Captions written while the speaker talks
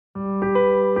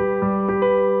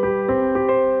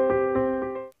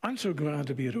I'm so glad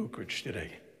to be at Oak Ridge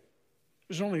today.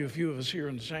 There's only a few of us here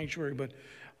in the sanctuary, but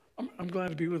I'm glad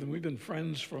to be with them. We've been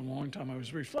friends for a long time. I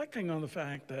was reflecting on the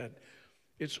fact that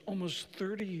it's almost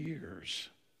 30 years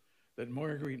that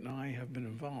Marguerite and I have been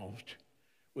involved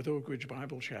with Oak Ridge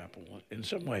Bible Chapel in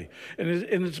some way. And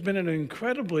it's been an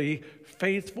incredibly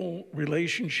faithful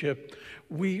relationship.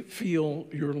 We feel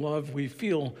your love. We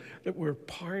feel that we're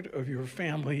part of your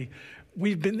family.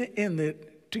 We've been in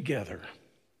it together.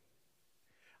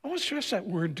 I want to stress that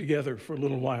word together for a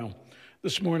little while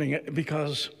this morning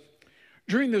because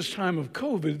during this time of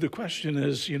COVID, the question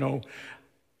is,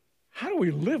 how do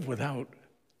we live without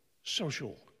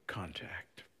social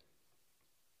contact?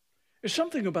 There's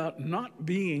something about not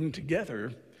being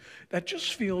together that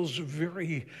just feels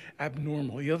very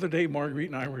abnormal. The other day, Marguerite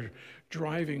and I were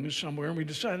driving somewhere, and we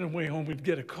decided on the way home we'd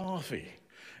get a coffee.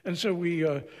 And so we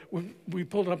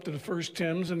pulled up to the first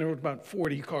Tim's, and there were about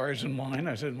 40 cars in line.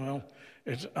 I said, well,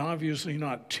 it's obviously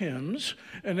not Tim's.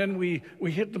 And then we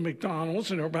hit the McDonald's,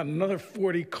 and there were about another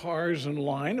 40 cars in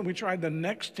line. And we tried the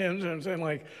next Tim's, and I'm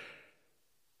saying,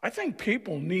 I think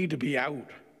people need to be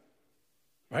out,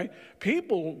 right?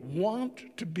 People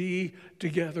want to be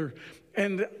together.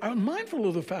 And I'm mindful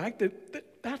of the fact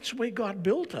that that's the way God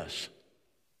built us.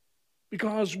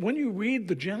 Because when you read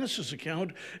the Genesis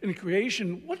account in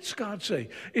creation, what does God say?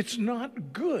 It's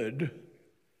not good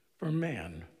for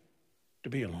man to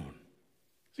be alone.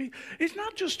 See, he's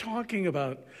not just talking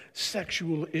about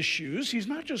sexual issues. He's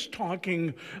not just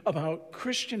talking about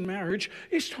Christian marriage.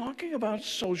 He's talking about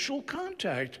social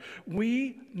contact.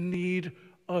 We need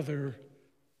other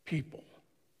people.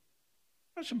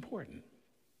 That's important.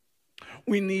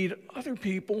 We need other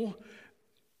people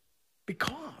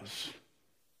because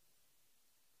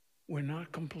we're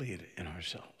not complete in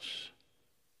ourselves.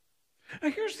 Now,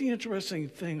 here's the interesting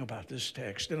thing about this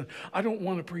text, and I don't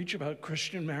want to preach about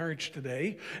Christian marriage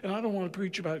today, and I don't want to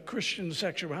preach about Christian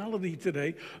sexuality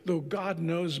today, though God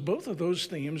knows both of those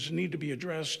themes need to be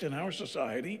addressed in our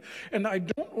society, and I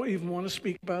don't even want to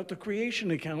speak about the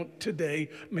creation account today,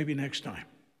 maybe next time.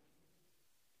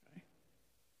 Okay?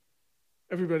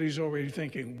 Everybody's already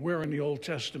thinking, where in the Old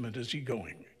Testament is he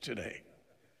going today?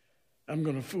 I'm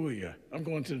going to fool you. I'm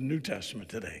going to the New Testament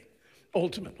today,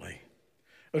 ultimately.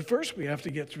 But first, we have to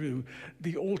get through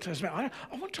the Old Testament. I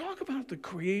want to talk about the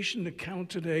creation account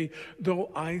today, though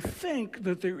I think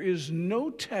that there is no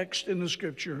text in the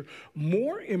Scripture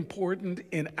more important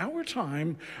in our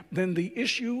time than the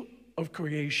issue of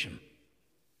creation.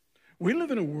 We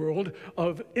live in a world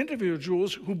of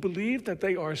individuals who believe that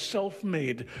they are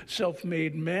self-made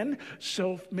men,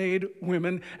 self-made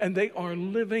women, and they are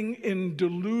living in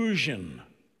delusion.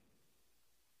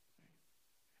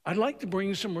 I'd like to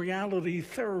bring some reality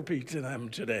therapy to them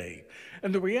today.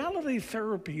 And the reality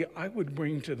therapy I would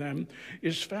bring to them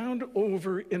is found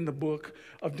over in the book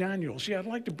of Daniel. See, I'd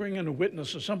like to bring in a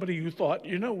witness of somebody who thought,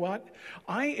 you know what?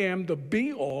 I am the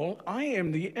be-all, I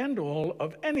am the end-all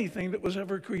of anything that was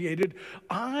ever created.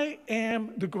 I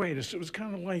am the greatest. It was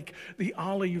kind of like the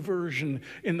Ali version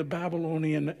in the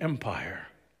Babylonian Empire.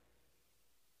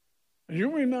 You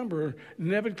remember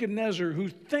Nebuchadnezzar, who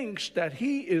thinks that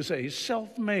he is a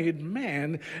self-made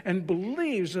man and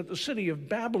believes that the city of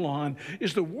Babylon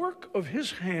is the work of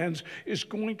his hands, is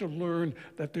going to learn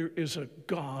that there is a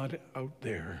God out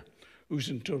there who's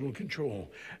in total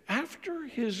control. After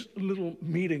his little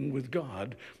meeting with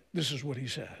God, this is what he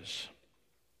says.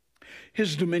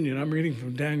 His dominion, I'm reading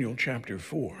from Daniel chapter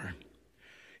 4.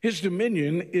 His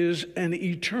dominion is an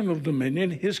eternal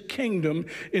dominion. His kingdom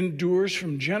endures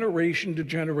from generation to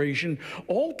generation.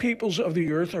 All peoples of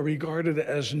the earth are regarded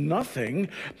as nothing.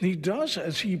 He does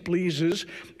as he pleases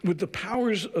with the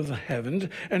powers of the heavens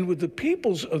and with the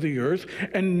peoples of the earth,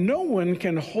 and no one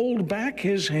can hold back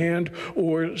his hand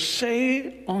or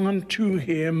say unto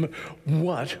him,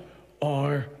 "What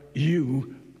are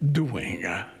you doing?"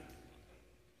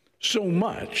 So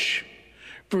much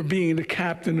for being the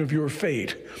captain of your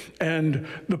fate and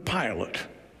the pilot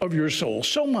of your soul.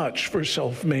 So much for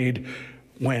self-made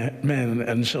men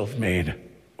and self-made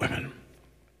women.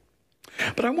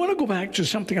 But I want to go back to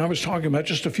something I was talking about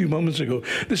just a few moments ago,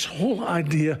 this whole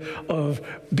idea of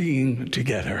being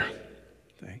together.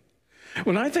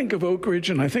 When I think of Oak Ridge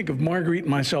and I think of Marguerite and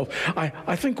myself,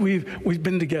 I think we've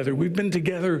been together. We've been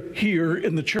together here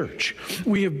in the church.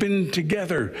 We have been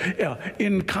together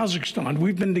in Kazakhstan.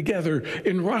 We've been together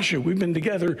in Russia. We've been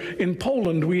together in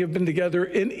Poland. We have been together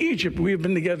in Egypt. We have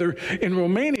been together in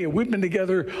Romania. We've been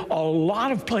together a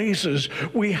lot of places.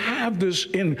 We have this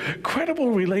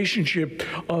incredible relationship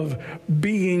of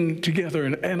being together.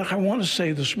 And I want to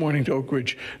say this morning to Oak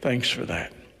Ridge, thanks for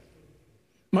that.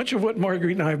 Much of what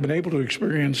Marguerite and I have been able to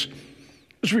experience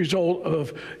as a result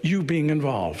of you being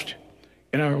involved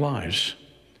in our lives.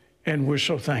 And we're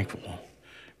so thankful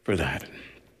for that.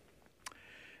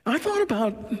 I thought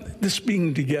about this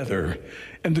being together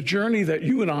and the journey that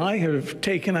you and I have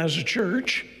taken as a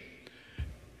church.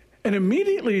 And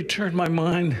immediately it turned my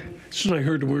mind, as soon as I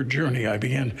heard the word journey, I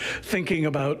began thinking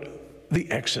about the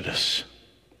Exodus.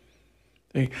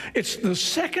 It's the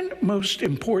second most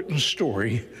important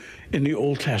story in the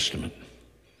Old Testament.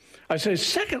 I say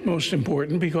second most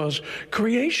important because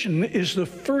creation is the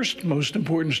first most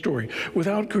important story.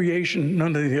 Without creation,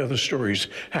 none of the other stories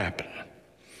happen.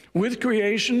 With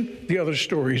creation, the other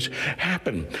stories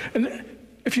happen. And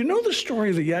if you know the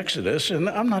story of the Exodus, and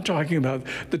I'm not talking about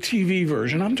the TV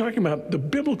version, I'm talking about the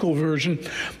biblical version,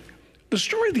 the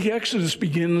story of the Exodus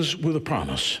begins with a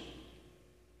promise.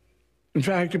 In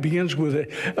fact, it begins with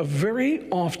a very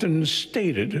often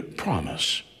stated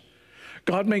promise.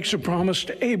 God makes a promise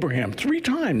to Abraham 3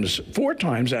 times, 4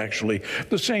 times actually,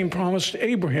 the same promise to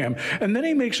Abraham. And then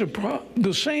he makes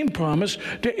the same promise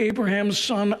to Abraham's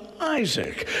son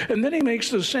Isaac. And then he makes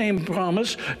the same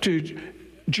promise to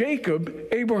Jacob,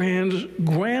 Abraham's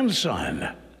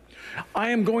grandson.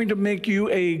 I am going to make you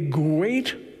a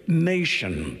great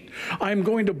nation. I'm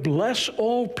going to bless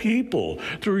all people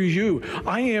through you.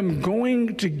 I am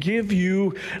going to give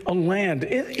you a land.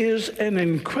 It is an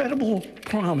incredible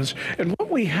promise. And what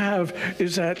we have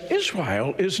is that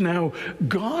Israel is now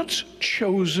God's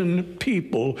chosen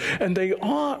people, and they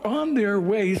are on their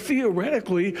way,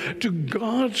 theoretically, to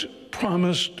God's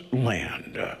promised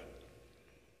land.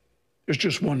 There's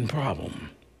just one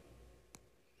problem.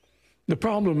 The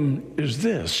problem is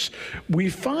this: we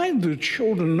find the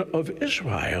children of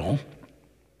Israel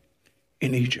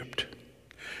in Egypt.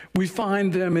 We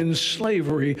find them in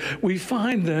slavery. We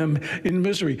find them in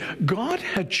misery. God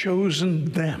had chosen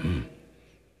them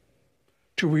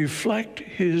to reflect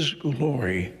his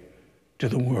glory to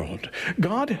the world.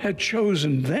 God had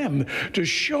chosen them to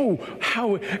show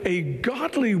how a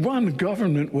godly run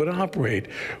government would operate.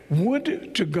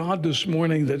 Would to God this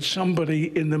morning that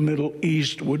somebody in the Middle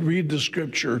East would read the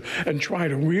scripture and try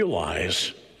to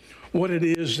realize what it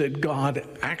is that God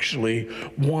actually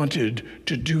wanted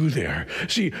to do there.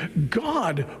 See,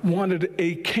 God wanted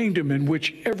a kingdom in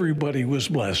which everybody was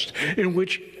blessed, in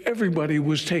which everybody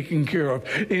was taken care of,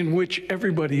 in which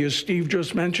everybody, as Steve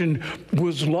just mentioned,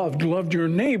 was loved. Loved your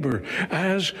neighbor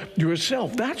as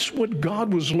yourself. That's what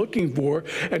God was looking for,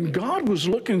 and God was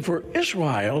looking for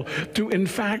Israel to, in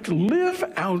fact, live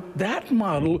out that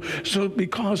model, so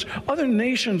because other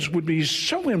nations would be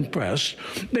so impressed,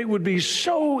 they would be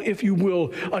so, if you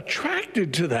will,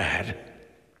 attracted to that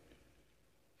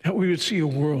we would see a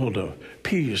world of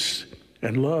peace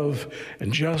and love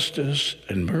and justice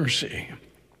and mercy.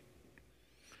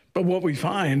 But what we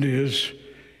find is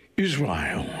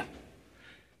Israel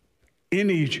in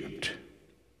Egypt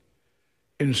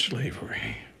in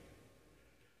slavery.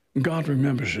 God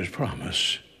remembers his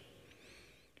promise.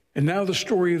 And now the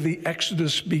story of the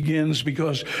Exodus begins,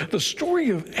 because the story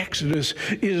of Exodus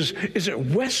is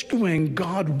rescuing,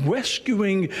 God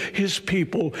rescuing his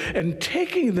people and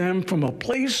taking them from a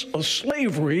place of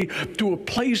slavery to a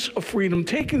place of freedom,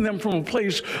 taking them from a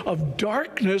place of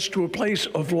darkness to a place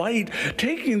of light,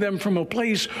 taking them from a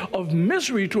place of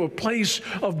misery to a place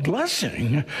of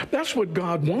blessing. That's what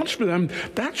God wants for them.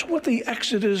 That's what the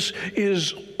Exodus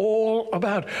is all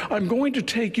about. I'm going to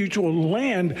take you to a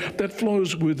land that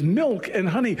flows with milk and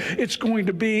honey. It's going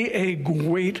to be a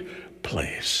great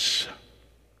place.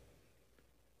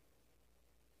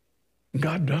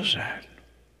 God does that.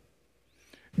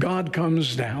 God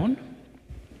comes down.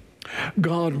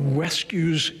 God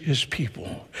rescues his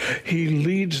people. He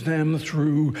leads them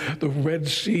through the Red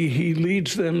Sea. He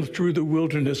leads them through the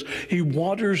wilderness. He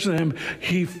waters them.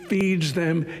 He feeds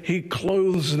them. He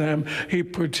clothes them. He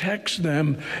protects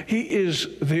them. He is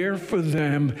there for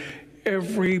them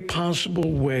every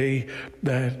possible way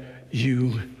that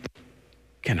you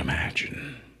can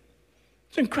imagine.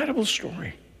 It's an incredible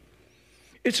story.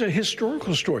 It's a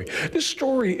historical story. This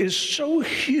story is so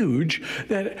huge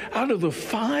that out of the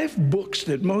 5 books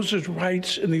that Moses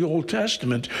writes in the Old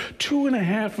Testament,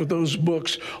 2.5 of those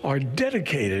books are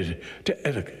dedicated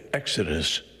to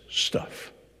Exodus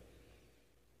stuff.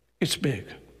 It's big.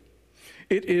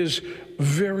 It is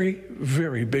very,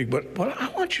 very big. But what I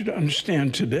want you to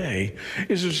understand today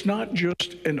is it's not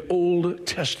just an Old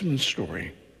Testament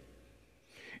story.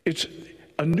 It's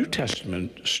a New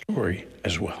Testament story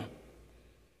as well.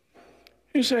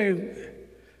 You say,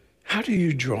 how do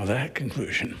you draw that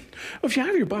conclusion? Well, if you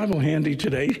have your Bible handy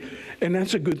today, and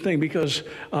that's a good thing, because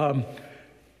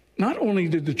Not only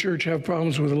did the church have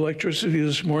problems with electricity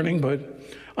this morning, but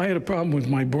I had a problem with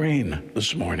my brain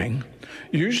this morning.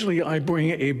 Usually I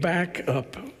bring a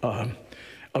backup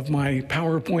of my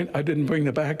PowerPoint. I didn't bring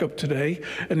the backup today,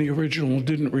 and the original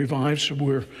didn't revive, so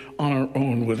we're on our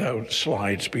own without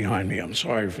slides behind me. I'm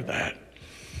sorry for that.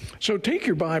 So take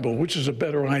your Bible, which is a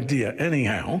better idea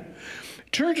anyhow.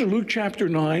 Turn to Luke chapter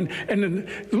 9, and in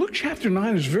Luke chapter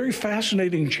 9 is a very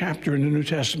fascinating chapter in the New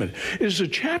Testament. It is a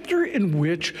chapter in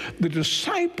which the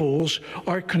disciples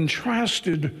are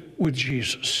contrasted with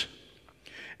Jesus.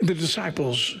 And the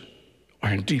disciples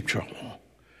are in deep trouble.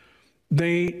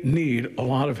 They need a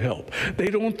lot of help. They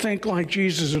don't think like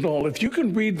Jesus at all. If you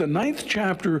can read the 9th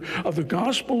chapter of the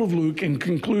Gospel of Luke and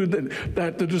conclude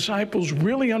that the disciples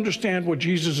really understand what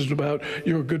Jesus is about,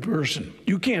 you're a good person.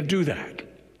 You can't do that.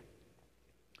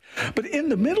 But in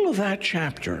the middle of that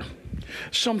chapter,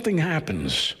 something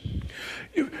happens.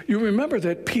 You remember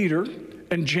that Peter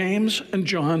and James and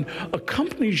John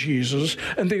accompany Jesus,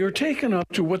 and they are taken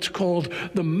up to what's called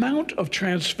the Mount of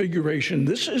Transfiguration.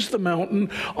 This is the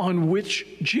mountain on which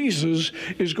Jesus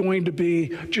is going to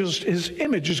be, just his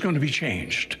image is going to be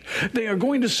changed. They are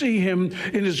going to see him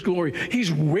in his glory.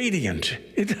 He's radiant.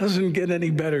 It doesn't get any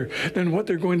better than what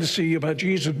they're going to see about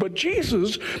Jesus. But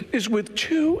Jesus is with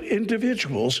two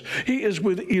individuals. He is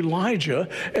with Elijah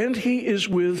and he is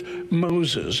with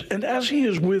Moses. And as he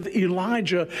is with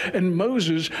Elijah and Moses,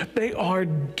 they are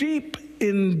deep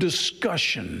in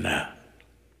discussion.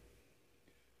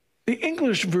 The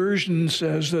English version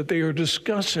says that they are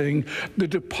discussing the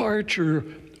departure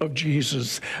of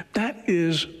Jesus. That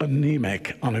is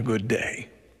anemic on a good day.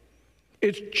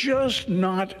 It's just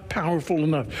not powerful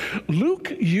enough.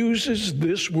 Luke uses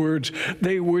this words.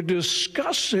 They were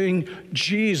discussing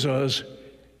Jesus'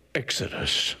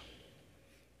 exodus.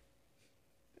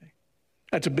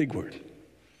 That's a big word.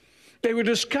 They were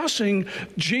discussing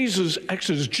Jesus'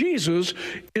 exodus. Jesus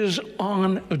is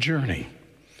on a journey.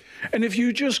 And if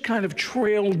you just kind of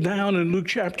trail down in Luke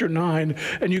chapter 9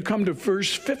 and you come to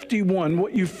verse 51,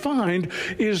 what you find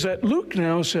is that Luke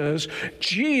now says,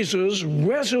 Jesus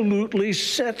resolutely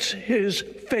sets his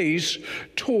face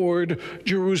toward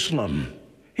Jerusalem.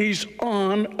 He's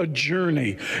on a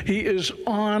journey. He is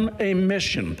on a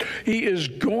mission. He is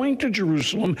going to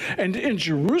Jerusalem, and in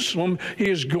Jerusalem, he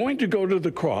is going to go to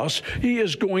the cross. He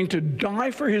is going to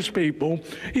die for his people.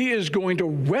 He is going to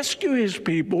rescue his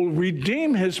people,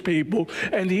 redeem his people,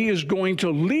 and he is going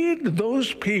to lead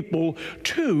those people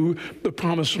to the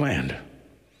promised land.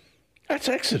 That's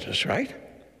Exodus, right?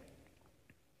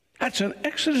 That's an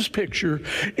Exodus picture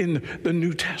in the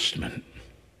New Testament.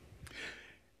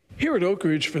 Here at Oak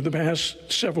Ridge for the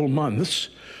past several months,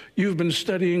 you've been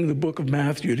studying the book of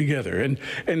Matthew together,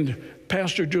 and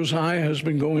Pastor Josiah has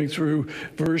been going through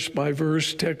verse by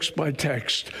verse, text by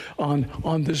text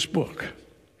on this book.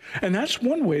 And that's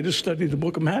one way to study the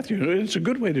book of Matthew. It's a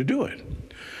good way to do it.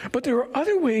 But there are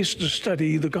other ways to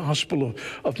study the Gospel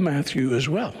of Matthew as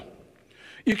well.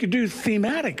 You could do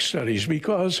thematic studies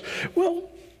because, well,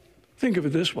 think of it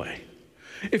this way.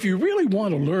 If you really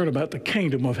want to learn about the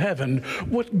kingdom of heaven,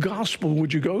 what gospel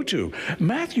would you go to?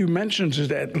 Matthew mentions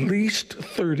it at least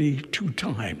 32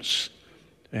 times.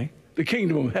 Okay? The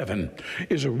kingdom of heaven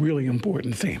is a really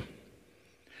important theme.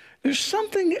 There's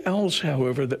something else,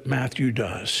 however, that Matthew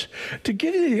does to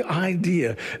give you the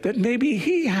idea that maybe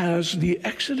he has the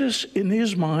Exodus in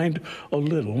his mind a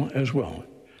little as well.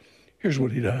 Here's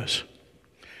what he does.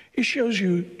 He shows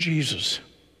you Jesus.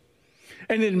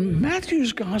 And in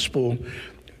Matthew's gospel,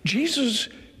 Jesus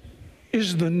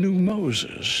is the new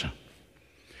Moses.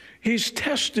 He's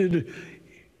tested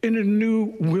in a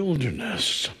new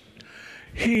wilderness.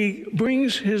 He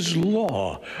brings his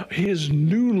law, his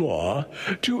new law,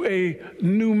 to a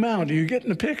new mount. Are you getting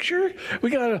the picture? We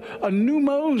got a new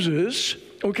Moses,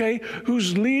 okay,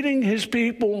 who's leading his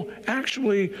people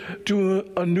actually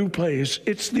to a new place.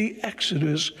 It's the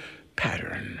Exodus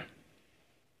pattern.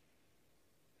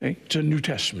 Okay? It's a New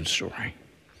Testament story.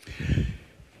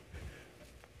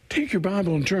 Take your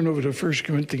Bible and turn over to 1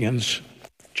 Corinthians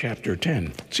chapter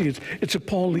 10. See, it's a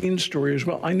Pauline story as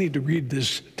well. I need to read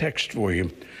this text for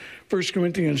you. 1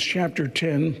 Corinthians chapter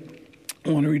 10,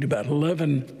 I want to read about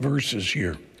 11 verses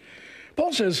here.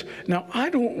 Paul says, now I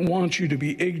don't want you to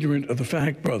be ignorant of the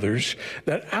fact, brothers,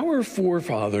 that our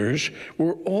forefathers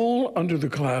were all under the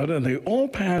cloud and they all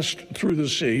passed through the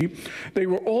sea. They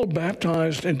were all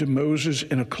baptized into Moses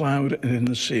in a cloud and in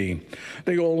the sea.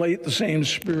 They all ate the same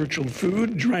spiritual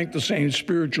food, drank the same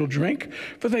spiritual drink,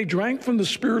 for they drank from the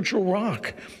spiritual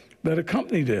rock that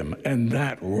accompanied them, and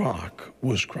that rock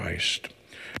was Christ.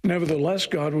 Nevertheless,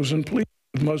 God wasn't pleased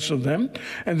most of them,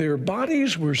 and their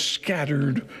bodies were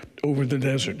scattered over the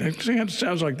desert. That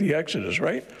sounds like the Exodus,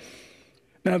 right?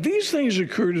 Now, these things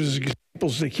occurred as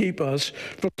examples to keep us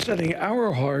from setting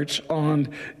our hearts on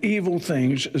evil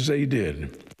things as they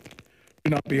did.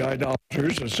 Do not be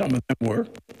idolaters, as some of them were.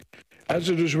 As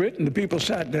it is written, the people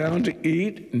sat down to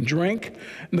eat and drink,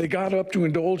 and they got up to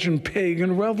indulge in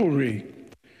pagan revelry.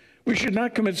 We should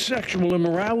not commit sexual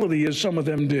immorality as some of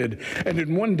them did, and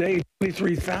in one day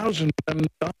 23,000 of them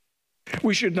died.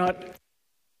 We should not,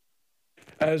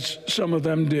 as some of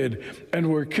them did, and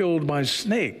were killed by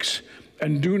snakes,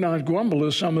 and do not grumble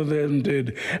as some of them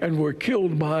did, and were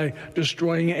killed by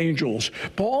destroying angels.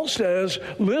 Paul says,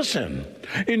 listen,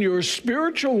 in your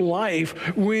spiritual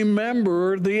life,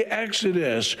 remember the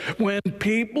Exodus. When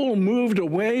people moved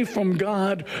away from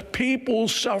God, people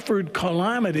suffered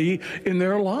calamity in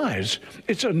their lives.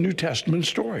 It's a New Testament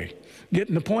story.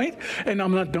 Getting the point? And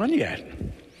I'm not done yet.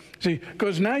 See,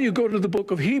 because now you go to the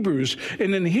book of Hebrews,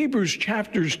 and in Hebrews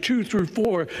chapters 2 through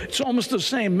 4, it's almost the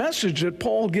same message that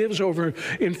Paul gives over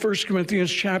in 1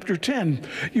 Corinthians chapter 10.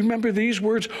 You remember these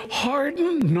words?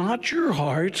 Harden not your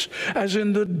hearts as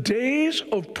in the days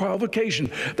of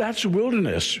provocation. That's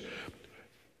wilderness.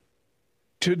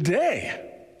 Today,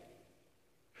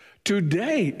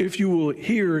 if you will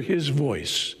hear his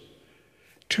voice,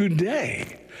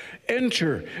 today,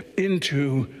 enter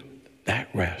into that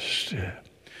rest.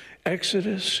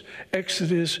 Exodus,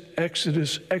 Exodus,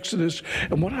 Exodus, Exodus.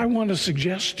 And what I want to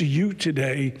suggest to you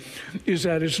today is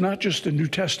that it's not just a New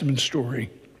Testament story.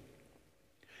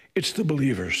 It's the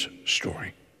believer's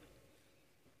story.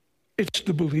 It's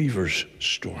the believer's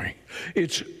story.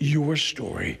 It's your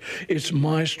story. It's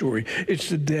my story. It's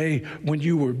the day when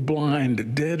you were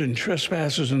blind, dead in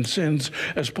trespasses and sins,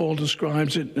 as Paul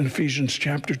describes it in Ephesians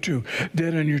chapter 2,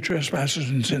 dead in your trespasses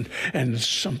and sins, and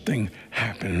something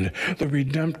happened. The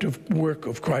redemptive work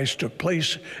of Christ took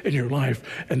place in your life,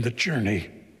 and the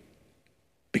journey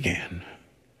began.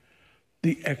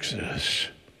 The Exodus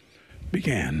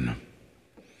began.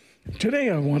 Today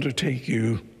I want to take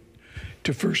you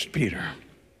to 1 Peter.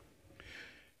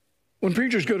 When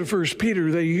preachers go to 1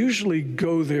 Peter, they usually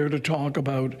go there to talk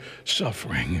about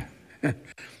suffering.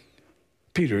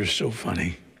 Peter is so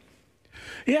funny.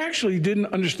 He actually didn't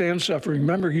understand suffering.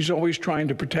 Remember, he's always trying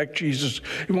to protect Jesus.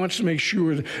 He wants to make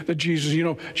sure that Jesus,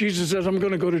 Jesus says, I'm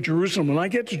going to go to Jerusalem. When I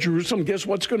get to Jerusalem, guess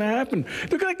what's going to happen?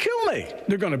 They're going to kill me.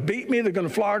 They're going to beat me. They're going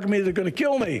to flog me. They're going to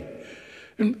kill me.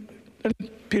 And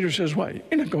Peter says, why?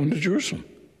 You're not going to Jerusalem.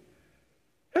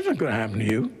 That's not going to happen to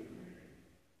you.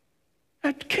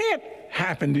 That can't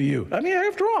happen to you. I mean,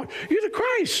 after all, you're the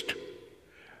Christ.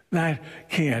 That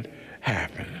can't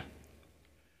happen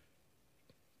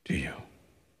to you.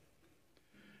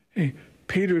 Hey,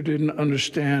 Peter didn't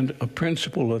understand a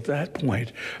principle at that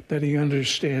point that he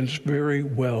understands very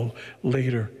well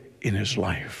later in his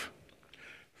life.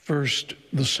 First,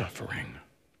 the suffering,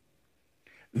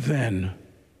 then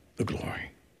the glory.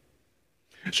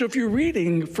 So if you're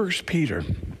reading 1 Peter,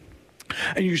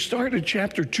 and you start at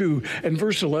chapter 2 and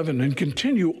verse 11 and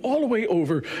continue all the way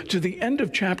over to the end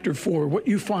of chapter 4, what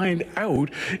you find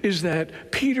out is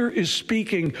that Peter is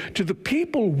speaking to the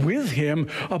people with him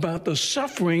about the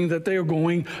suffering that they are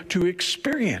going to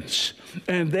experience.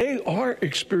 And they are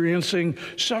experiencing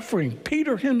suffering.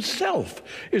 Peter himself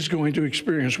is going to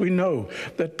experience. We know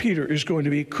that Peter is going to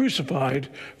be crucified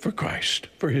for Christ,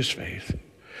 for his faith.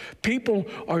 People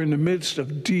are in the midst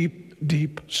of deep,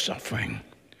 deep suffering.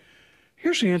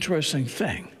 Here's the interesting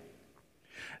thing.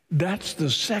 That's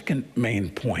the second main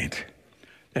point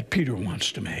that Peter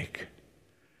wants to make.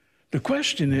 The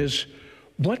question is,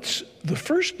 what's the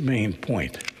first main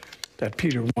point that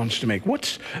Peter wants to make?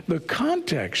 What's the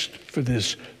context for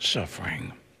this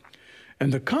suffering?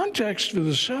 And the context for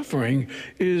the suffering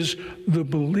is the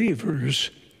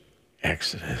believer's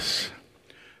exodus.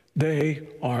 They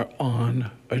are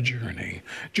on a journey,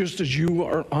 just as you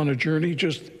are on a journey,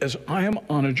 just as I am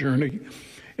on a journey,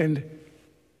 and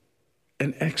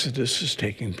an exodus is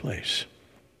taking place.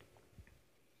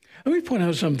 Let me point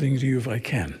out something to you if I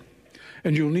can,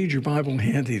 and you'll need your Bible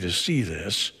handy to see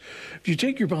this. If you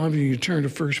take your Bible and you turn to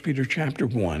 1 Peter chapter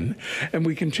 1, and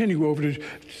we continue over to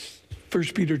 1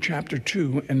 Peter chapter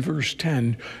 2 and verse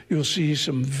 10, you'll see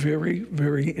some very,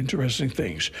 very interesting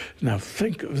things. Now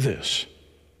think of this.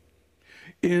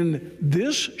 In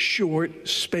this short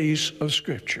space of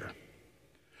Scripture,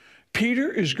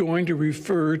 Peter is going to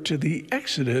refer to the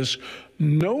Exodus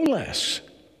no less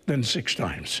than 6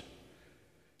 times.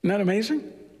 Isn't that amazing?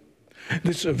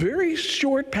 This is a very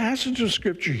short passage of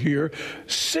Scripture here,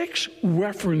 6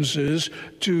 references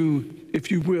to,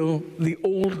 if you will, the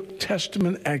Old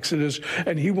Testament Exodus,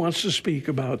 and he wants to speak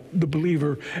about the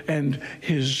believer and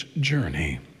his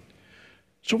journey.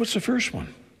 So what's the first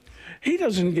one? He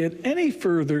doesn't get any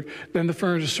further than the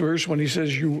first verse when he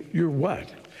says, you're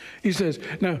what? He says,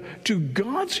 now, to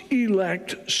God's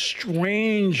elect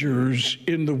strangers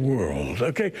in the world,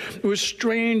 okay? We're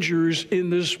strangers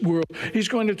in this world. He's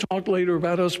going to talk later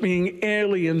about us being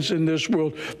aliens in this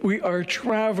world. We are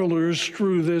travelers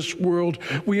through this world.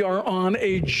 We are on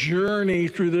a journey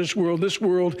through this world. This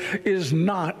world is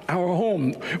not our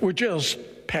home. We're just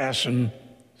passing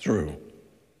through.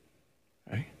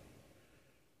 Okay?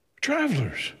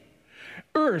 Travelers.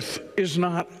 Earth is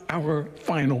not our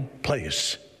final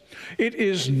place. It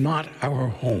is not our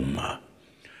home.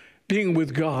 Being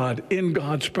with God, in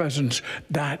God's presence,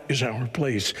 that is our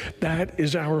place. That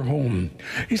is our home.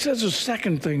 He says a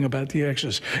second thing about the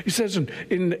Exodus. He says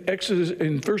in Exodus,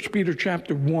 in 1 Peter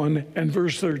chapter 1 and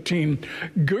verse 13,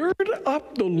 gird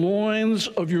up the loins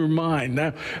of your mind.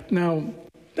 Now,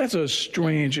 that's a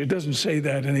strange, it doesn't say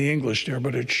that in the English there,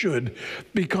 but it should,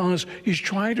 because he's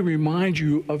trying to remind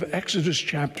you of Exodus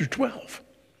chapter 12.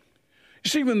 You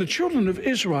see, when the children of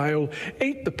Israel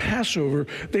ate the Passover,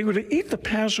 they were to eat the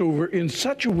Passover in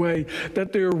such a way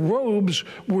that their robes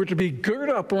were to be girt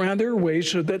up around their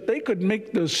waist so that they could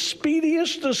make the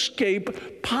speediest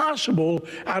escape possible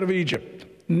out of Egypt.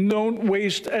 Don't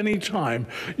waste any time.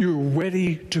 You're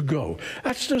ready to go.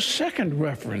 That's the second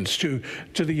reference to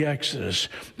the Exodus.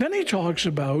 Then he talks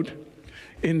about,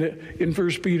 in 1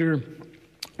 Peter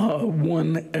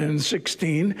 1 and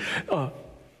 16,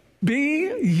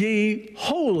 be ye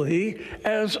holy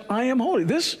as I am holy.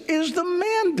 This is the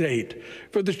mandate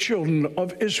for the children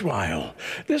of Israel.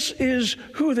 This is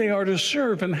who they are to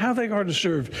serve and how they are to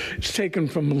serve. It's taken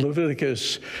from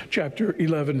Leviticus chapter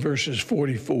 11, verses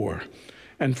 44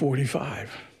 and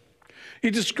 45.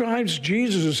 He describes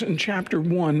Jesus in chapter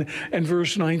 1 and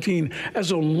verse 19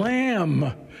 as a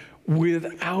lamb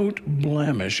without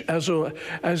blemish, as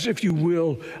if you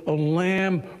will, a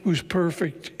lamb who's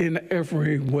perfect in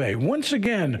every way. Once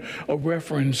again, a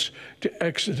reference to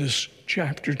Exodus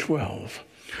chapter 12.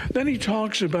 Then he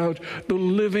talks about the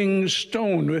living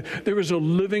stone. There is a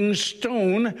living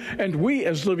stone, and we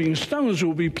as living stones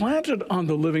will be planted on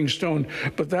the living stone,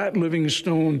 but that living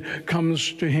stone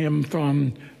comes to him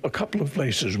from a couple of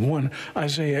places. One,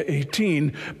 Isaiah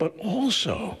 18, but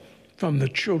also from the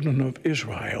children of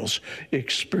Israel's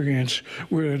experience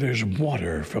where there's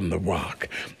water from the rock.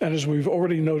 And as we've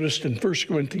already noticed in 1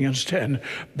 Corinthians 10,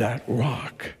 that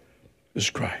rock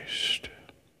is Christ.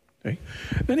 Okay?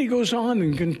 Then he goes on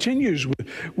and continues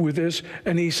with this,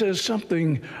 and he says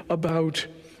something about,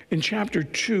 in chapter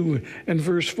 2 and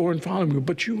verse 4 and following,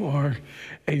 but you are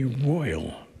a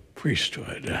royal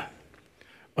priesthood,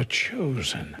 a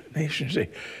chosen nation. You say,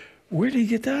 where did he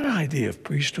get that idea of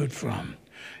priesthood from?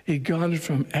 He got it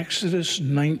from Exodus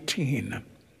 19.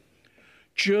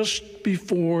 Just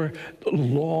before the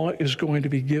law is going to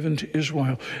be given to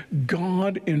Israel,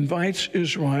 God invites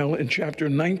Israel in chapter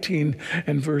 19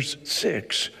 and verse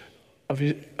 6 of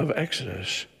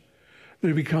Exodus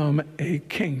to become a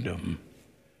kingdom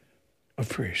of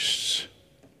priests.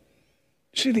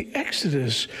 See, the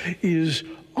Exodus is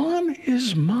on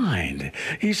his mind.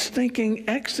 He's thinking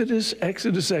Exodus,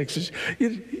 Exodus, Exodus.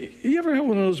 You ever have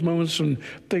one of those moments when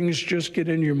things just get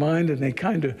in your mind and they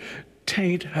kind of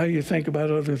taint how you think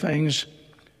about other things?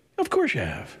 Of course you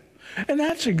have. And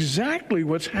that's exactly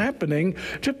what's happening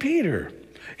to Peter.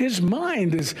 His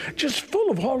mind is just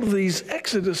full of all of these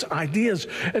Exodus ideas.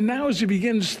 And now as he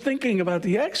begins thinking about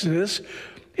the Exodus,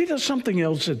 he does something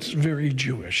else that's very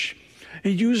Jewish.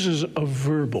 He uses a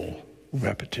verbal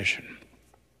repetition.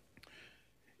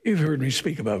 You've heard me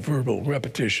speak about verbal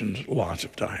repetitions lots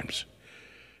of times,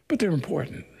 but they're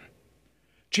important.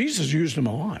 Jesus used them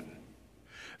a lot.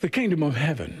 The kingdom of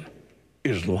heaven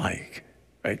is like,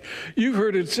 right? You've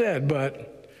heard it said,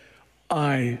 but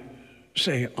I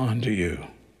say unto you,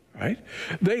 right?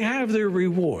 They have their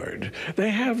reward. They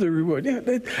have their reward. Yeah,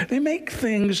 they make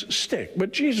things stick.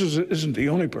 But Jesus isn't the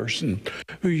only person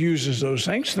who uses those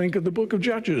things. Think of the book of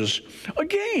Judges.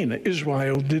 Again,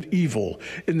 Israel did evil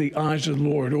in the eyes of the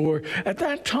Lord. Or at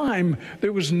that time,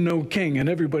 there was no king, and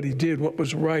everybody did what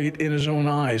was right in his own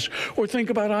eyes. Or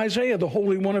think about Isaiah, the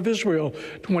Holy One of Israel,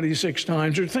 26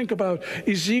 times. Or think about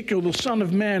Ezekiel, the Son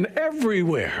of Man,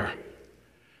 everywhere.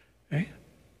 Okay?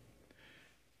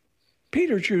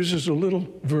 Peter chooses a little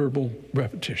verbal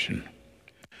repetition.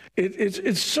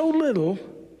 It's so little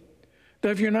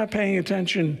that if you're not paying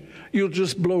attention, you'll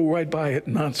just blow right by it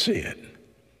and not see it.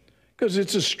 because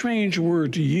it's a strange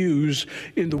word to use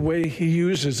in the way he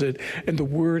uses it, and the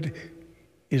word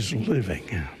is living.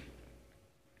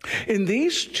 In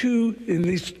this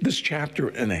chapter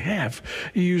and a half,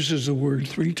 he uses the word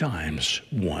 3 times.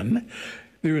 One,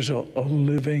 there is a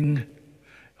living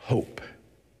hope.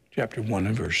 Chapter 1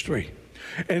 and verse 3.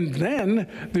 And then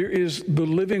there is the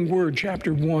living word,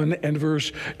 chapter 1 and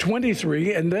verse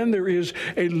 23. And then there is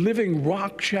a living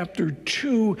rock, chapter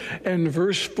 2 and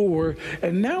verse 4.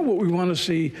 And now what we want to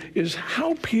see is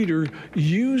how Peter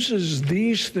uses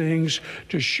these things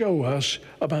to show us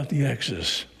about the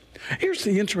Exodus. Here's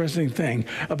the interesting thing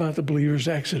about the believer's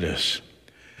Exodus.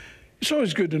 It's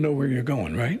always good to know where you're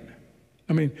going, right?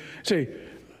 I mean, say,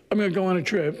 I'm going to go on a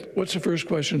trip. What's the first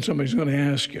question somebody's going to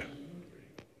ask you?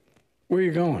 Where are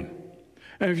you going?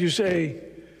 And if you say,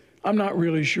 I'm not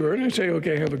really sure, and I say,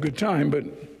 okay, have a good time, but,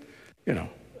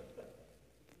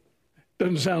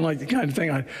 doesn't sound like the kind of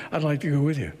thing I'd like to go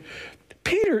with you.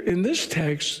 Peter, in this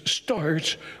text,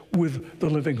 starts with the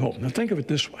living hope. Now, think of it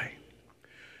this way.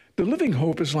 The living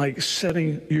hope is like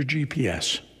setting your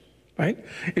GPS, right?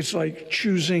 It's like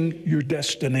choosing your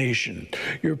destination.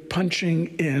 You're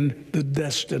punching in the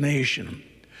destination.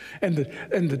 And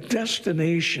the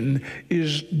destination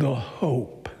is the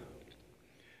hope.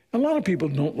 A lot of people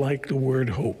don't like the word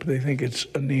hope. They think it's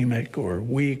anemic or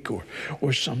weak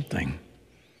or something.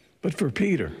 But for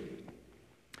Peter,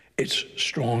 it's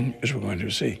strong, as we're going to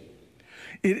see.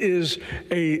 It is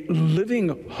a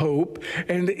living hope,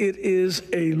 and it is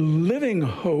a living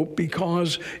hope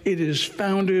because it is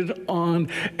founded on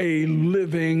a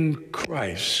living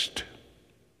Christ.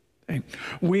 Okay?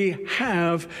 We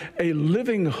have a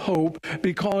living hope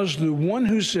because the one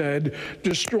who said,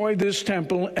 destroy this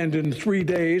temple and in 3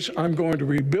 days I'm going to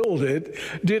rebuild it,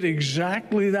 did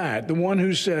exactly that. The one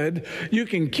who said, you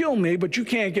can kill me, but you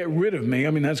can't get rid of me.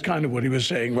 I mean, that's kind of what he was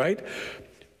saying, right?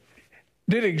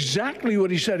 Did exactly what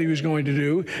he said he was going to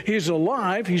do. He's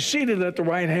alive. He's seated at the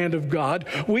right hand of God.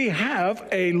 We have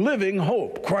a living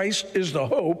hope. Christ is the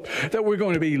hope that we're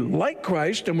going to be like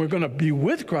Christ and we're going to be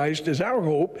with Christ is our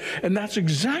hope. And that's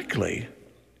exactly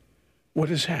what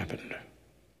has happened.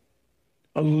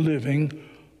 A living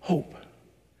hope.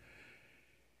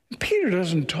 Peter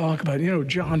doesn't talk about,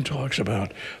 John talks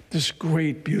about this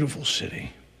great, beautiful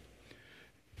city.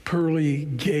 Pearly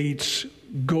gates,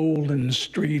 golden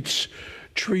streets,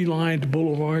 tree-lined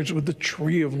boulevards with the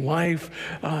tree of life,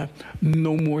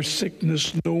 no more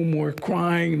sickness, no more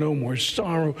crying, no more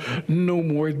sorrow, no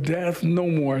more death, no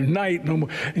more night, no more.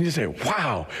 And you say,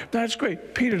 wow, that's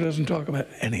great. Peter doesn't talk about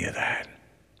any of that.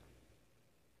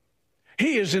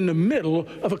 He is in the middle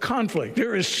of a conflict.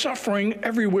 There is suffering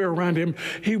everywhere around him.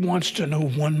 He wants to know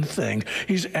one thing.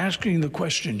 He's asking the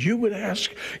question you would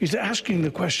ask. He's asking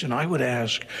the question I would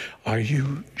ask. Are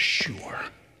you sure?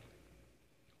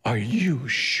 Are you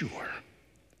sure?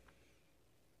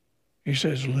 He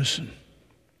says, listen,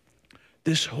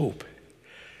 this hope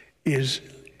is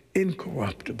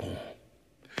incorruptible.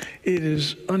 It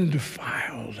is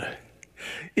undefiled.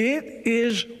 It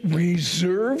is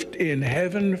reserved in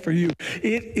heaven for you.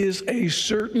 It is a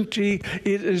certainty.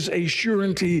 It is a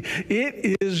surety.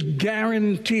 It is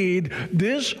guaranteed.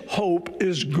 This hope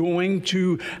is going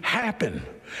to happen.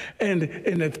 And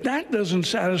if that doesn't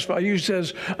satisfy you, he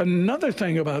says another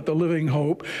thing about the living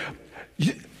hope.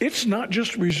 It's not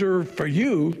just reserved for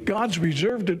you. God's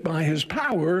reserved it by his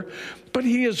power, but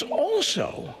he has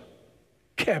also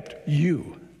kept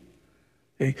you.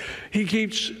 He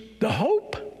keeps the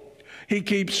hope, he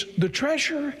keeps the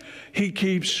treasure, he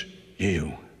keeps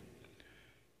you.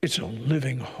 It's a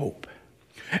living hope.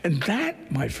 And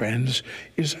that, my friends,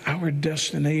 is our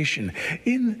destination.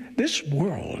 In this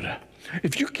world,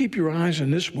 if you keep your eyes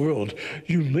on this world,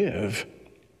 you live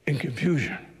in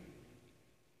confusion.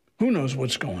 Who knows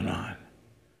what's going on?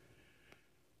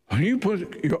 When you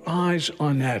put your eyes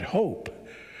on that hope,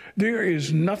 there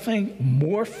is nothing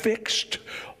more fixed,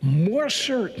 more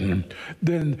certain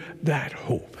than that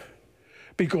hope.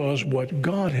 Because what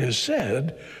God has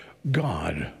said,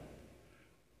 God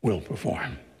will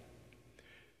perform.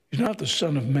 He's not the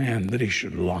Son of Man that he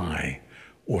should lie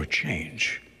or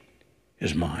change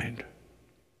his mind.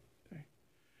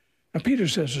 Now, Peter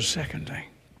says a second thing.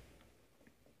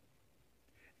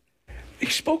 He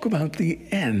spoke about the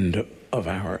end of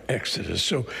our Exodus.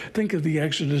 So think of the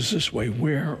Exodus this way.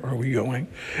 Where are we going?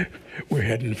 We're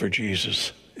heading for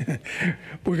Jesus.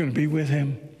 We're going to be with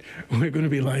him. We're going to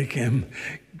be like him.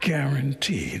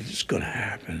 Guaranteed it's going to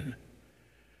happen.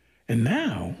 And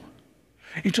now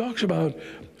he talks about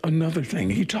another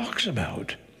thing. He talks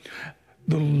about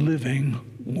the living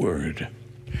word.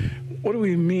 What do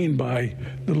we mean by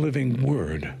the living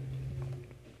word?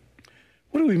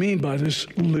 What do we mean by this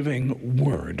living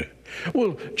word?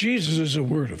 Well, Jesus is a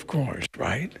word, of course,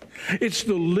 right? It's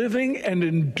the living and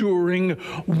enduring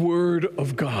word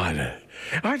of God.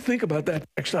 I think about that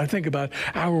text. I think about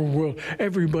our world,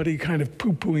 everybody kind of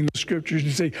poo-pooing the scriptures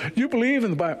and say, you believe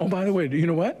in the Bible. Oh, by the way, do you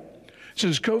know what?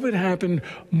 Since COVID happened,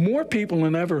 more people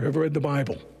than ever have read the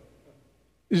Bible.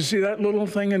 Did you see that little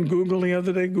thing in Google the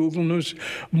other day, Google News?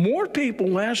 More people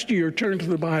last year turned to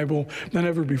the Bible than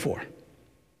ever before.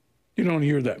 You don't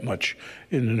hear that much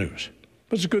in the news,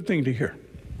 but it's a good thing to hear.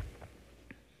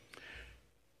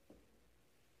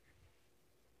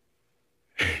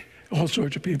 All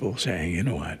sorts of people saying, you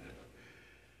know what,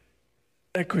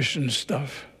 that Christian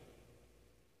stuff,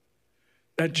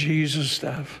 that Jesus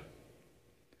stuff,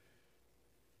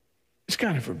 it's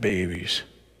kind of for babies.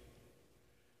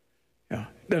 Yeah,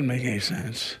 doesn't make any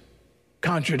sense.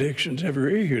 Contradictions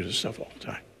everywhere. You hear this stuff all the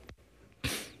time.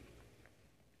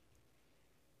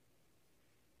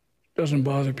 Doesn't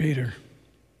bother Peter.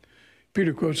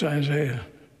 Peter quotes Isaiah.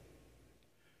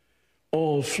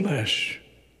 All flesh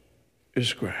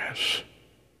is grass.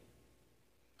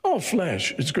 All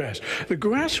flesh is grass. The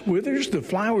grass withers, the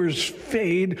flowers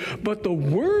fade, but the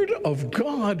word of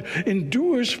God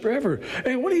endures forever.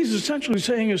 And what he's essentially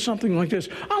saying is something like this.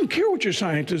 I don't care what your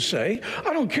scientists say.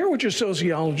 I don't care what your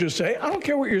sociologists say. I don't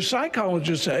care what your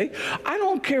psychologists say. I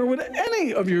don't care what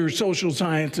any of your social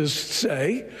scientists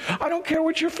say. I don't care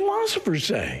what your philosophers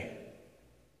say.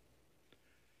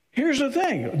 Here's the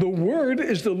thing. The word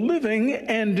is the living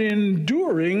and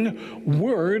enduring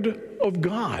word of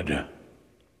God.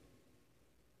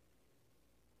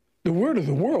 The word of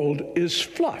the world is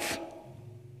fluff.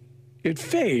 It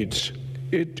fades.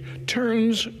 It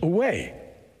turns away.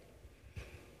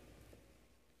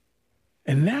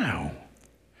 And now,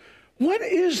 what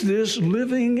is this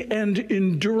living and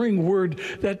enduring word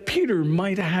that Peter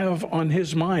might have on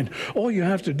his mind? All you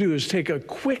have to do is take a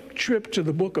quick trip to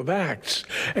the book of Acts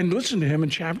and listen to him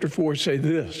in chapter 4 say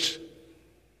this.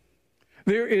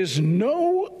 There is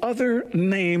no other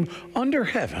name under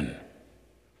heaven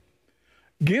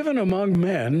given among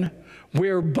men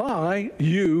whereby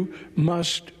you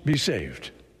must be saved.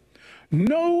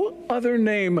 No other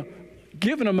name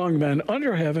given among men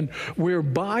under heaven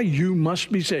whereby you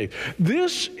must be saved.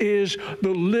 This is the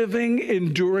living,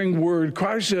 enduring word.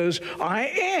 Christ says, I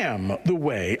am the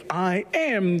way, I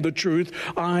am the truth,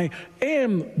 I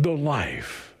am the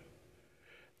life.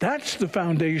 That's the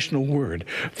foundational word.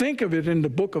 Think of it in the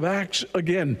book of Acts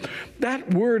again.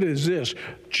 That word is this.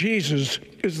 Jesus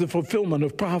is the fulfillment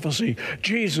of prophecy.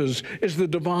 Jesus is the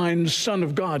divine Son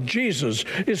of God. Jesus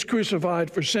is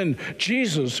crucified for sin.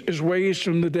 Jesus is raised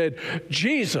from the dead.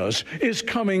 Jesus is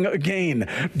coming again.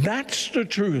 That's the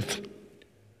truth.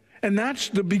 And that's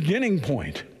the beginning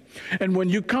point. And when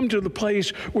you come to the place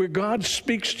where God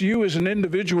speaks to you as an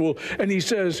individual and he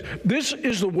says, this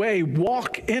is the way,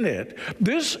 walk in it.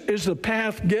 This is the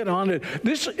path, get on it.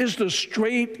 This is the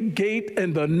straight gate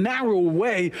and the narrow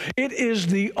way. It is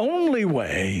the only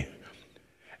way.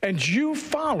 And you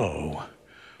follow.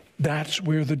 That's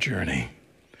where the journey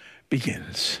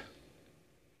begins.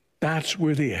 That's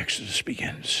where the Exodus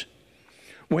begins.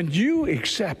 When you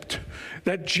accept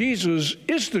that Jesus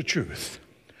is the truth,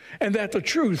 and that the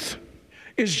truth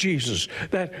is Jesus,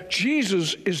 that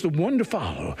Jesus is the one to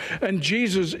follow, and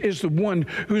Jesus is the one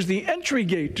who's the entry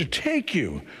gate to take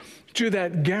you to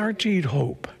that guaranteed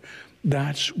hope.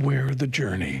 That's where the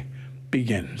journey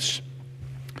begins.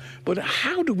 But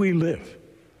how do we live?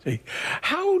 See,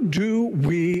 how do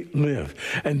we live?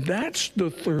 And that's the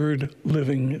third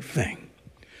living thing.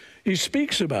 He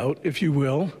speaks about, if you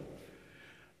will,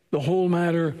 the whole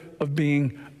matter of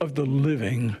being of the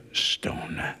living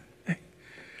stone.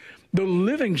 The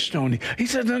living stone. He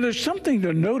said, now there's something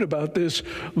to note about this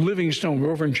living stone.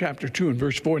 We're over in chapter 2 and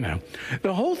verse 4 now.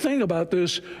 The whole thing about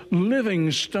this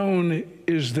living stone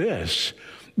is this.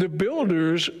 The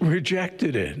builders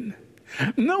rejected it.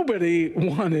 Nobody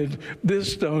wanted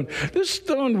this stone. This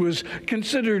stone was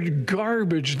considered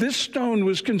garbage. This stone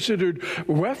was considered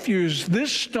refuse.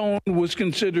 This stone was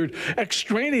considered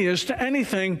extraneous to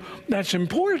anything that's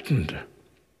important.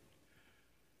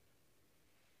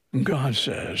 And God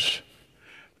says,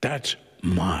 that's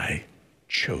my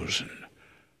chosen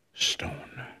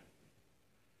stone.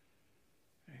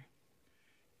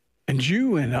 And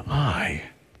you and I,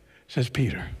 says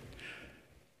Peter,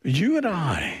 you and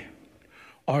I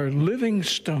are living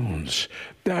stones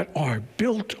that are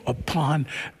built upon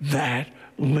that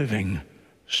living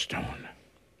stone.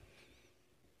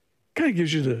 Kind of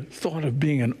gives you the thought of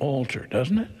being an altar,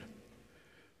 doesn't it?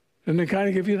 Doesn't it kind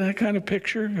of give you that kind of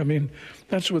picture? I mean,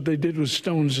 that's what they did with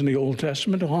stones in the Old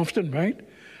Testament often, right?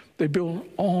 They built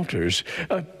altars.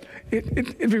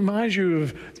 It reminds you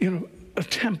of, a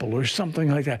temple or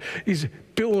something like that. He's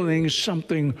building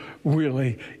something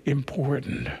really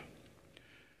important.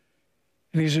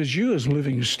 And he says, you as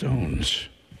living stones.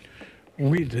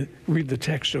 Read the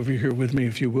text over here with me,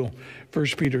 if you will. 1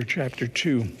 Peter chapter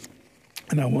 2.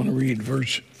 And I want to read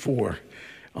verse 4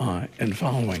 and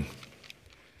following.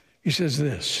 He says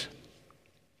this,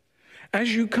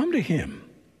 as you come to him,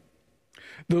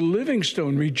 the living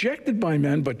stone, rejected by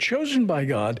men, but chosen by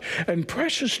God and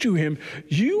precious to him,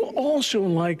 you also,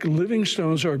 like living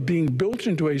stones, are being built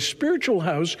into a spiritual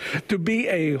house to be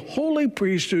a holy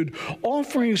priesthood,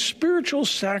 offering spiritual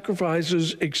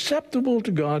sacrifices acceptable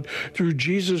to God through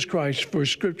Jesus Christ. For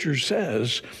Scripture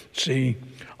says, see,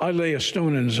 I lay a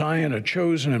stone in Zion, a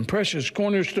chosen and precious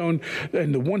cornerstone,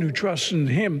 and the one who trusts in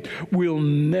him will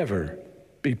never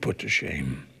be put to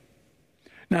shame.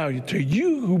 Now, to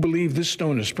you who believe, this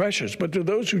stone is precious, but to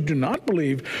those who do not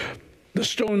believe, the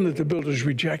stone that the builders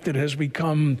rejected has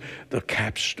become the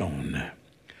capstone,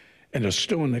 and a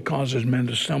stone that causes men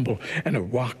to stumble, and a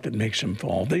rock that makes them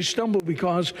fall. They stumble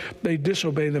because they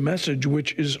disobey the message,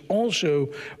 which is also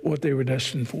what they were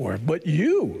destined for. But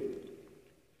you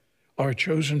are a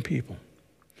chosen people,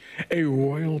 a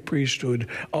royal priesthood,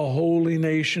 a holy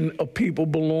nation, a people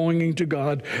belonging to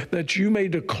God, that you may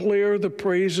declare the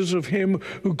praises of him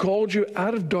who called you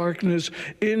out of darkness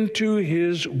into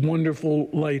his wonderful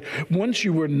light. Once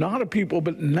you were not a people,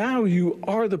 but now you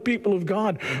are the people of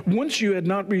God. Once you had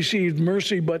not received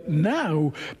mercy, but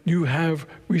now you have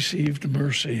received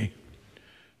mercy.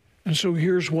 And so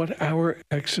here's what our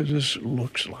Exodus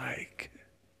looks like.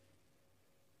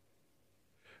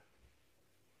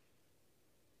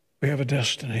 We have a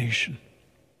destination.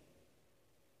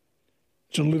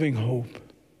 It's a living hope.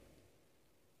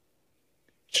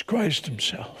 It's Christ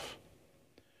himself.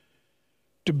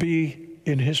 To be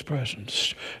in his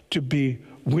presence, to be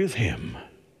with him,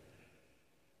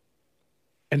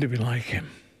 and to be like him.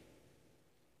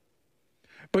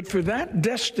 But for that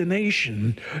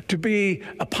destination to be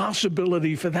a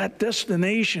possibility, for that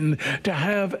destination to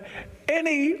have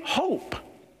any hope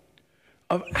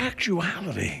of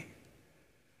actuality,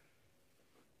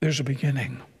 there's a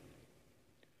beginning.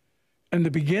 And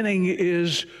the beginning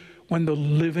is when the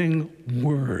living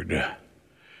Word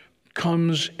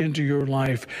comes into your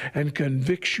life and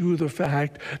convicts you of the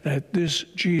fact that this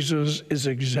Jesus is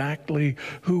exactly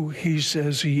who he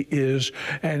says he is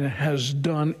and has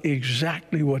done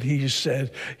exactly what he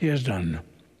said he has done.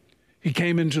 He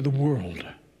came into the world.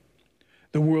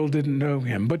 The world didn't know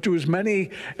him. But to as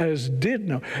many as did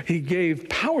know, he gave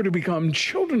power to become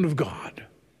children of God,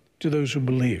 to those who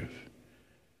believe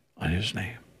on his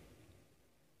name.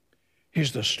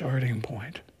 He's the starting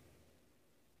point.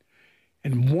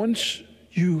 And once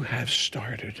you have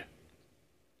started,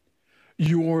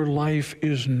 your life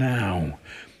is now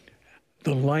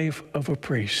the life of a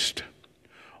priest,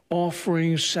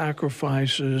 offering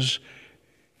sacrifices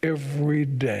every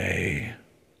day,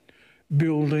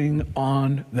 building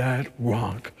on that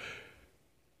rock,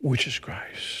 which is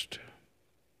Christ.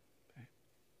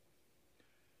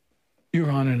 You're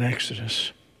on an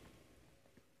exodus.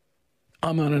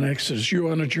 I'm on an exodus. You're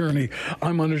on a journey.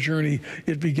 I'm on a journey.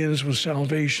 It begins with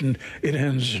salvation. It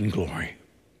ends in glory.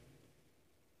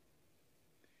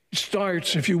 It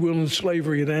starts, if you will, in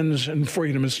slavery. It ends in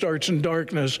freedom. It starts in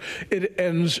darkness. It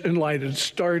ends in light. It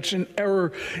starts in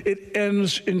error. It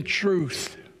ends in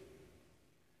truth.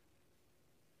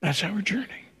 That's our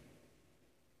journey.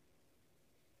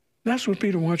 That's what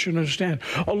Peter wants you to understand.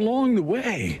 Along the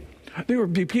way, there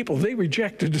would be people, they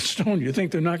rejected the stone. You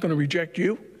think they're not going to reject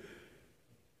you?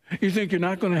 You think you're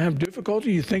not going to have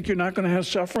difficulty? You think you're not going to have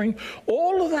suffering?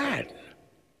 All of that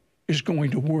is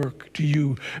going to work to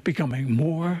you becoming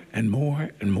more and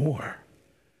more and more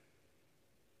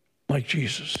like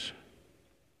Jesus.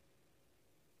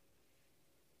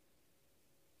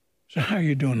 So how are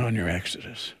you doing on your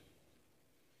exodus?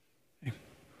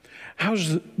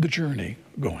 How's the journey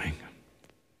going?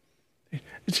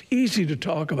 It's easy to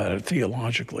talk about it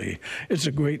theologically. It's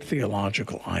a great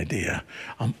theological idea.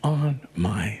 I'm on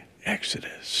my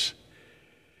exodus.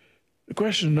 The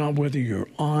question is not whether you're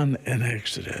on an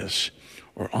exodus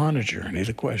or on a journey.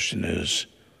 The question is,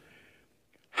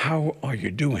 how are you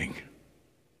doing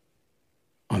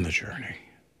on the journey?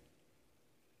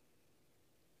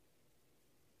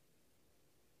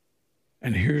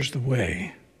 And here's the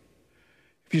way.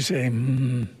 If you say,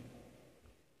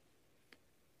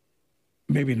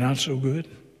 maybe not so good,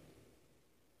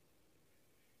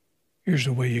 here's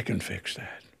the way you can fix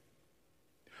that.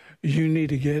 You need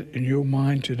to get in your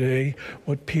mind today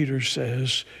what Peter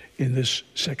says in this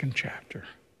second chapter.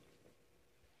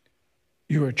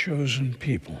 You are a chosen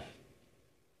people.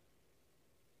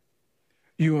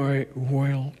 You are a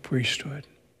royal priesthood.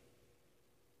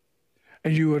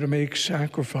 And you are to make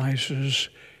sacrifices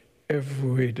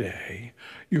every day.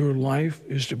 Your life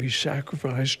is to be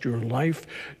sacrificed. Your life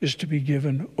is to be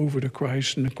given over to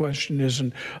Christ. And the question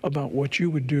isn't about what you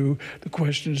would do. The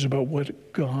question is about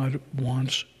what God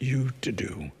wants you to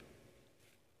do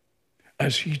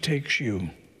as he takes you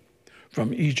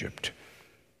from Egypt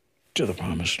to the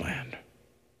promised land.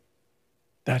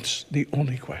 That's the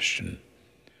only question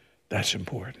that's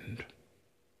important.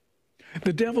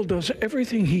 The devil does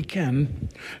everything he can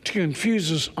to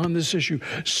confuse us on this issue.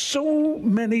 So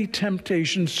many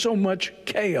temptations, so much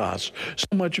chaos,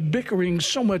 so much bickering,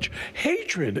 so much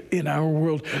hatred in our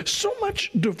world, so much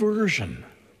diversion.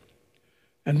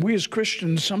 And we as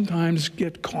Christians sometimes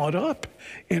get caught up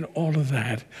in all of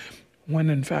that,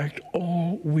 when in fact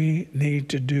all we need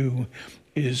to do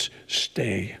is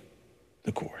stay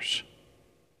the course.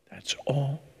 That's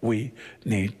all we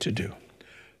need to do.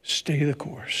 Stay the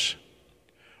course.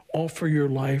 Offer your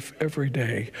life every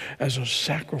day as a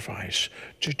sacrifice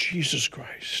to Jesus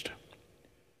Christ.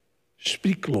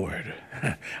 Speak, Lord.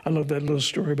 I love that little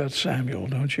story about Samuel,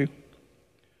 don't you?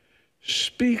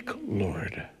 Speak,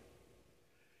 Lord,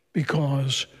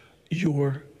 because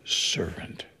your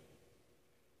servant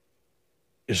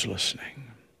is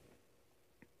listening.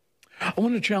 I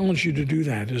want to challenge you to do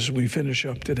that as we finish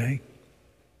up today.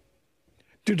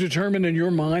 To determine in your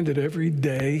mind that every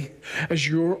day, as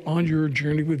you're on your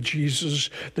journey with Jesus,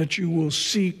 that you will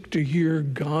seek to hear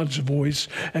God's voice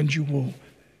and you will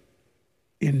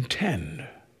intend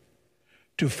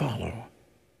to follow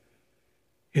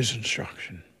his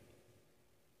instruction.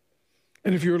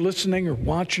 And if you're listening or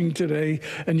watching today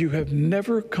and you have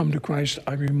never come to Christ,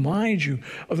 I remind you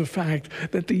of the fact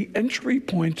that the entry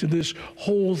point to this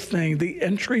whole thing, the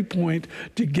entry point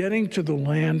to getting to the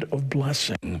land of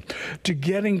blessing, to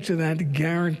getting to that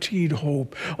guaranteed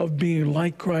hope of being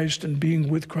like Christ and being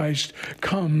with Christ,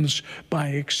 comes by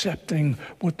accepting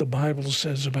what the Bible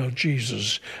says about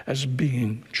Jesus as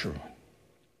being true.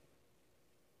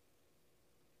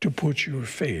 To put your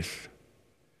faith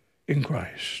in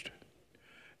Christ.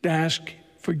 To ask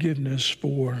forgiveness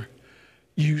for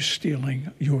you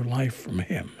stealing your life from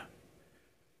him.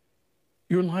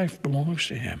 Your life belongs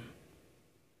to him.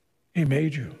 He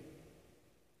made you.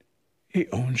 He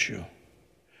owns you.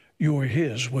 You are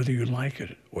his, whether you like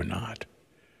it or not.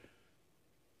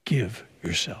 Give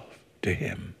yourself to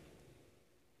him.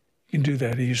 You can do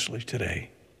that easily today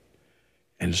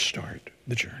and start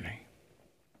the journey.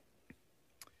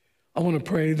 I want to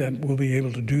pray that we'll be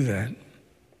able to do that.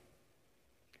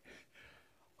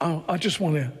 I just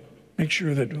want to make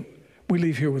sure that we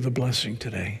leave here with a blessing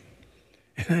today.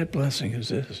 And that blessing is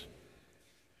this.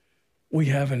 We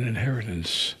have an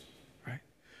inheritance, right?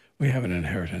 We have an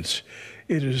inheritance.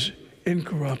 It is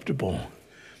incorruptible.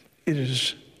 It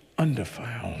is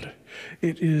undefiled.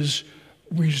 It is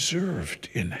reserved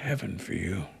in heaven for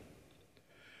you.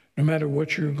 No matter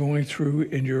what you're going through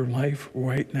in your life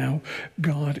right now,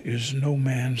 God is no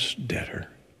man's debtor.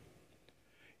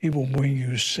 He will bring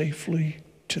you safely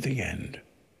to the end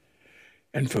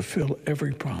and fulfill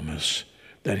every promise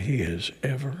that he has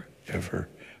ever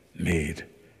made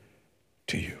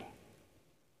to you.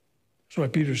 That's why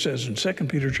Peter says in 2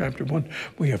 Peter chapter 1,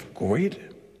 we have great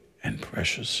and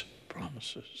precious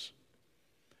promises.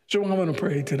 So I want to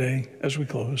pray today as we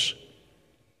close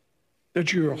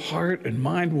that your heart and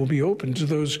mind will be open to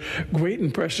those great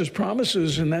and precious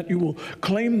promises, and that you will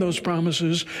claim those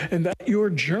promises, and that your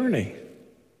journey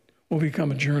will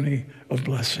become a journey of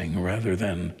blessing rather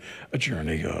than a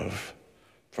journey of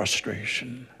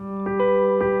frustration.